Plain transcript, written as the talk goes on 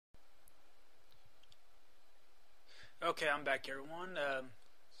Okay, I'm back, everyone.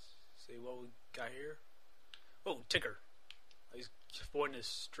 See what we got here. Oh, ticker. He's avoiding his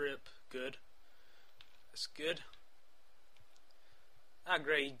strip. Good. That's good. Ah,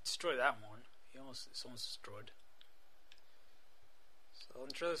 great. He destroyed that one. It's almost destroyed. So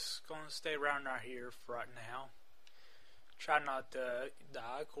I'm just going to stay around right here for right now. Try not to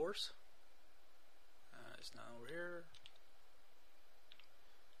die, of course. It's not over here.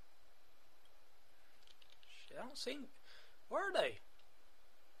 Shit, I don't see. Where are they?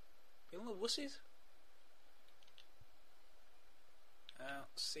 Being little wussies? I don't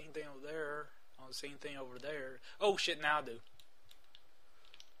see anything over there. I don't see anything over there. Oh shit, now I do.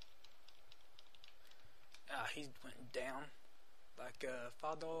 Ah, he went down like a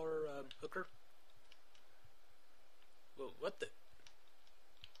 $5 hooker. Whoa, what the?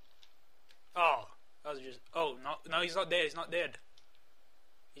 Oh, that was just. Oh no, he's not dead. He's not dead.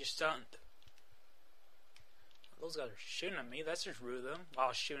 He's stunned. Those guys are shooting at me. That's just rude of them. While I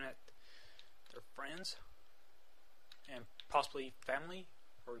was shooting at their friends and possibly family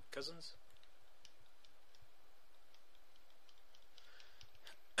or cousins.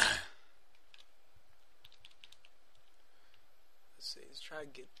 Let's try to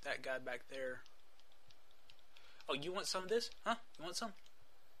get that guy back there. Oh, you want some of this? Huh? You want some?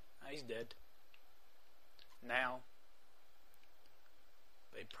 Ah, he's dead. Now.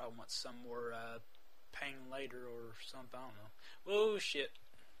 They probably want some more pain later or something. I don't know. Whoa, shit.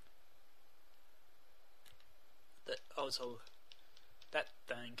 Oh, so that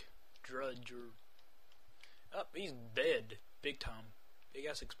thing. Drudge or... Oh, he's dead. Big time. Big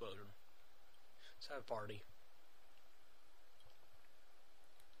ass explosion. Let's have a party.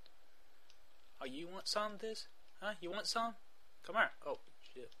 Oh, you want some of this? Huh? You want some? Come here. Oh,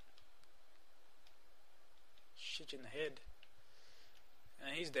 shit. Shit you in the head.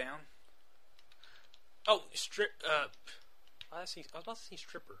 And he's down. Oh, I was about to see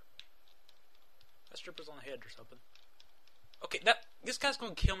stripper. That stripper's on the head or something. Okay, this guy's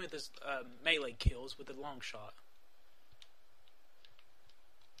gonna kill me with his melee kills with the long shot.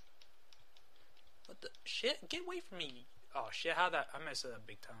 What the shit? Get away from me! Oh shit! I messed it up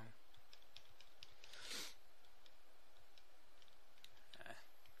big time.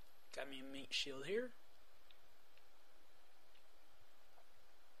 Got me a meat shield here.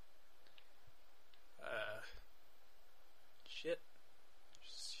 Shit.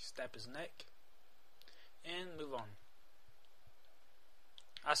 Just stab his neck. And move on.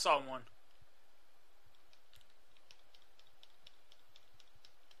 I saw one.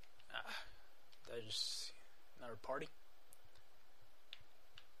 That just another party.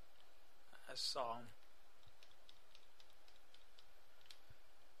 I saw him.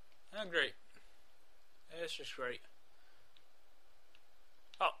 Oh, great. That's just great.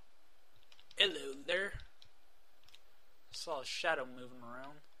 Oh. Hello there. Saw a shadow moving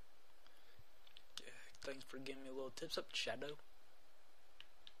around. Yeah, thanks for giving me a little tips up, Shadow.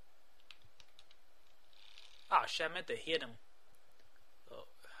 Ah, shit, I meant to hit him. Oh,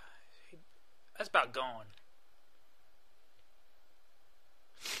 that's about gone.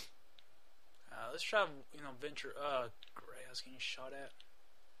 Let's try, venture. Great, I was getting shot at.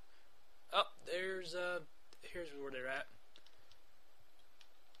 Oh, here's where they're at.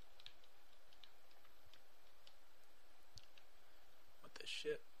 What the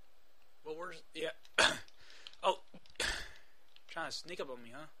shit? Well, where's... Yeah. Oh. Trying to sneak up on me,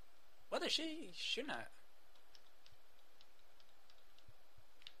 huh? What is she shooting at?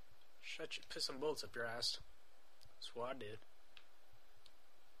 Shut you, put some bullets up your ass. That's what I did.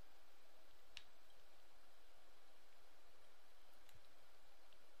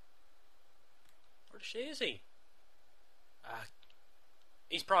 Where the shit is he?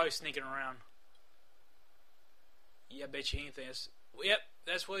 He's probably sneaking around. Yeah, I bet you anything. Yep,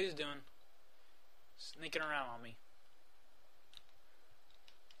 that's what he's doing. Sneaking around on me.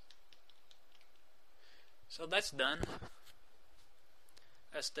 So that's done.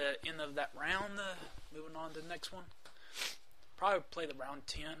 That's the end of that round. Moving on to the next one. Probably play the round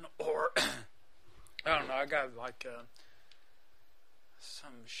 10 or I don't know. I got like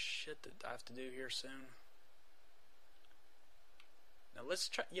some shit that I have to do here soon. Now let's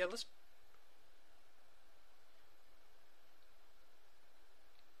try. Yeah, let's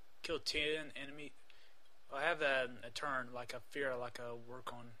kill 10 enemy. I have a turn like I fear like I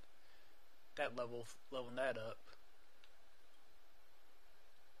work on that leveling that up.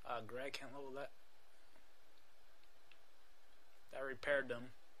 Greg can't level that. That repaired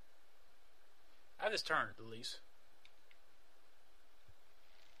them. I have this turn at least.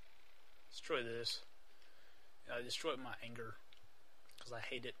 Destroy this. I destroyed my anger because I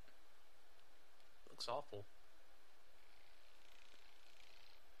hate it. Looks awful.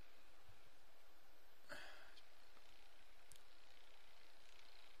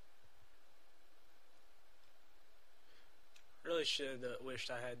 should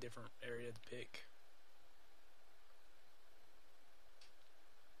wished I had a different area to pick.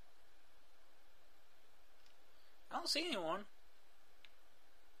 I don't see anyone.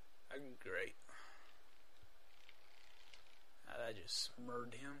 Great. I just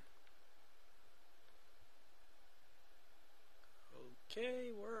murdered him.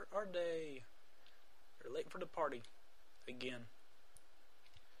 Okay, where are they? They're late for the party. Again.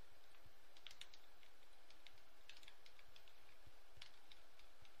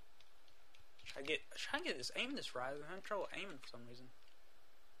 Try to get this aim this right. I'm having trouble aiming for some reason.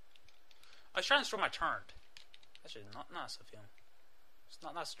 I was trying to destroy my turret. That's just not nice of him. It's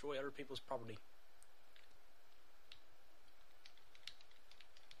not nice to destroy other people's property.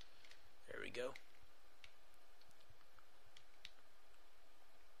 There we go.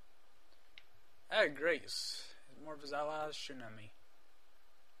 Hey, Grace. More of his allies shooting at me.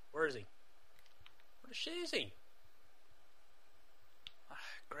 Where is he? Where the shit is he? Ah,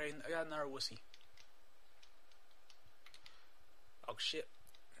 great, I got another wussy. Oh shit.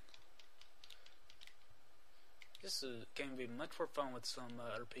 This game would be much more fun with some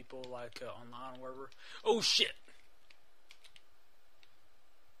other people, like online or wherever. Oh shit!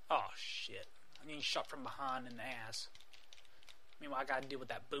 Oh shit. I'm getting shot from behind in the ass. Meanwhile, I gotta deal with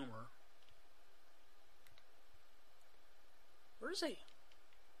that boomer. Where is he?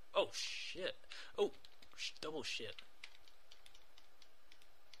 Oh shit. Oh, double shit.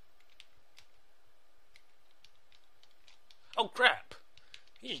 Oh crap!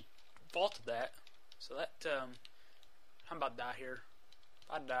 He just vaulted that. So that, I'm about to die here.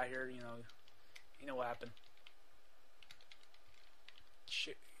 If I die here, you know what happened.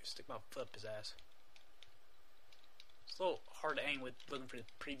 Shit, stick my foot up his ass. It's a little hard to aim with looking for the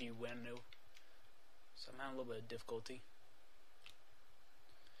preview window. So I'm having a little bit of difficulty.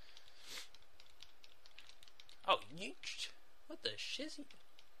 Oh, you, what the shizzy?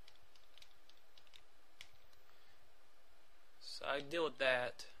 So I deal with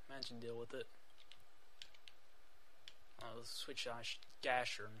that. Managed to deal with it. I'll switch on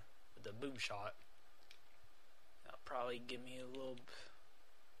Gasher with the boom shot. That'll probably give me a little.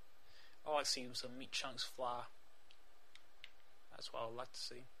 I like to see some meat chunks fly. That's what I would like to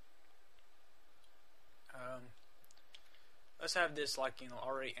see. Let's have this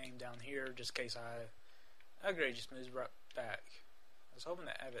already aimed down here, just in case I agree. Just moves right back. I was hoping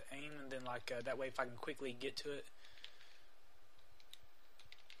to have it aim and then that way if I can quickly get to it.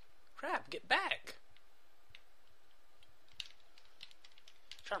 Crap! Get back!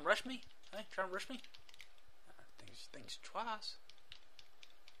 Try and rush me? Hey, try and rush me? Thinks twice.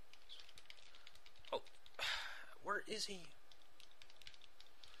 Oh, where is he?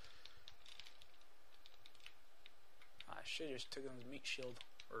 I should have just took him his meat shield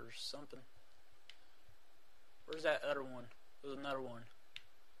or something. Where's that other one? There was another one.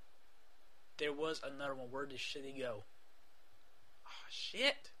 There was another one. Where did shit he go? Oh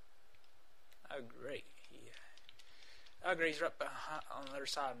shit! Oh great. Oh great, he's right behind, on the other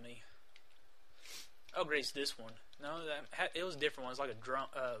side of me. Oh great, it's this one. No, it was a different one. It was like a drum.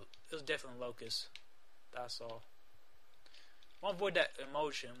 It was definitely locust. That's all. I want to avoid that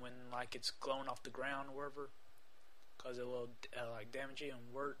emotion when it's glowing off the ground or wherever, cause it will damage you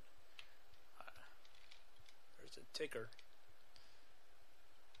and work. There's a ticker.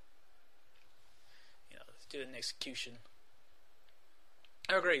 Let's do an execution.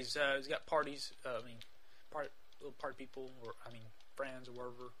 Oh great, he's got parties. Little party people, or friends, or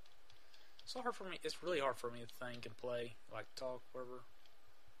whatever. It's so hard for me. It's really hard for me to think and play, talk, whatever.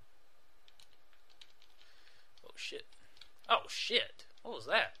 Oh shit! Oh shit! What was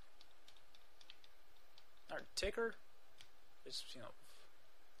that? Our ticker? Just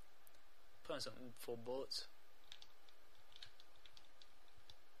putting something full bullets.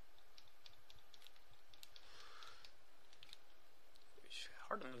 It's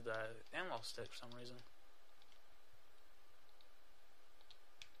hard to move the analog stick for some reason.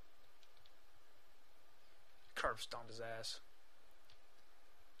 Curb stomped his ass.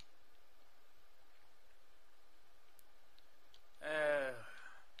 There's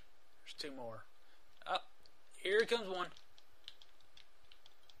two more. Oh, here comes one.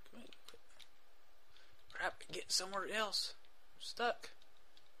 Come here. Crap, get somewhere else. I'm stuck.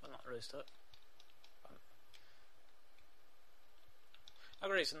 Well, not really stuck.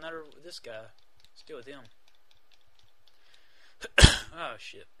 I'll race another with this guy. Let's deal with him. Oh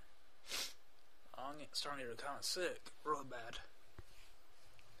shit. I'm starting to get kind of sick, real bad.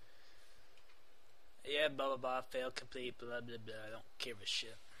 Yeah, blah blah blah, failed complete, blah blah blah. I don't give a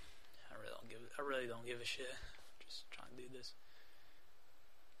shit. I really don't give a shit. Just trying to do this.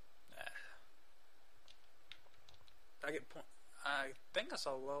 I I think I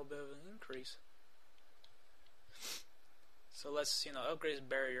saw a little bit of an increase. So let's, upgrade this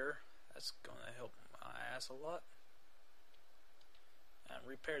barrier. That's going to help my ass a lot. And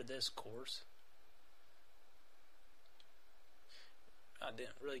repair this course. It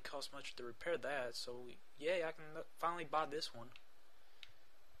didn't really cost much to repair that, so yay, I can finally buy this one.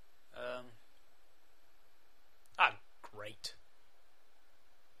 Great.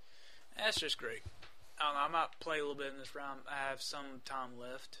 That's just great. I don't know, I might play a little bit in this round. I have some time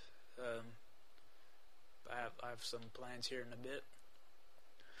left. I have some plans here in a bit.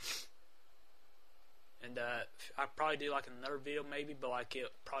 And I'll probably do like another video maybe, but like it'll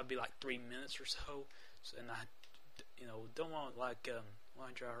probably be like 3 minutes or so. And I don't want want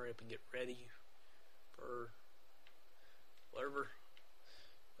to try to hurry up and get ready for whatever.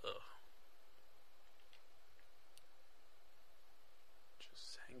 Ugh.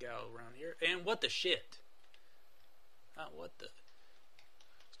 Just hang out around here. And what the shit? What the?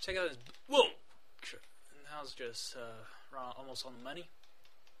 Let's check out this. Whoa! And that was just almost on the money.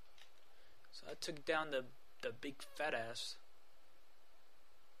 So I took down the big fat ass.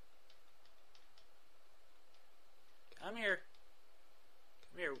 Come here.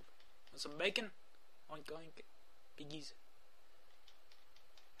 Come here. Want some bacon? Oink oink. Piggies.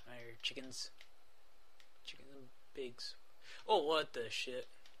 Come here, chickens. Chickens and pigs. Oh, what the shit.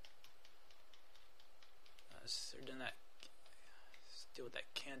 They're doing that. Let's deal with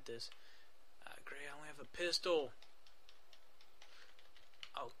that Cantus. Great, I only have a pistol.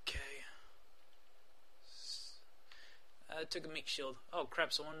 Okay. I took a meat shield. Oh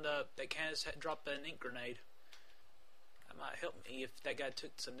crap, someone that Cantus had dropped an ink grenade. That might help me if that guy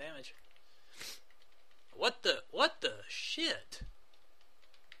took some damage. What the shit?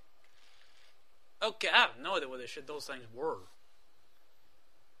 Okay, I have no idea what those things were.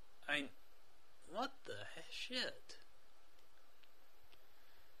 I mean, what the shit?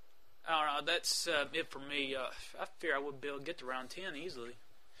 I don't know, that's it for me. I fear I would be able to get to round 10 easily.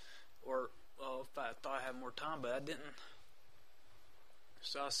 Or, well, if I thought I had more time, but I didn't.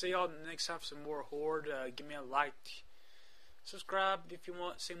 So I'll see y'all next time for some more Horde. Give me a like. Subscribe if you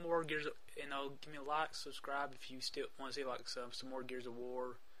want to see more Gears of, give me a like, subscribe if you still want to see like some more Gears of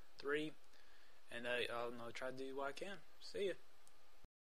War 3. And I'll try to do what I can. See ya.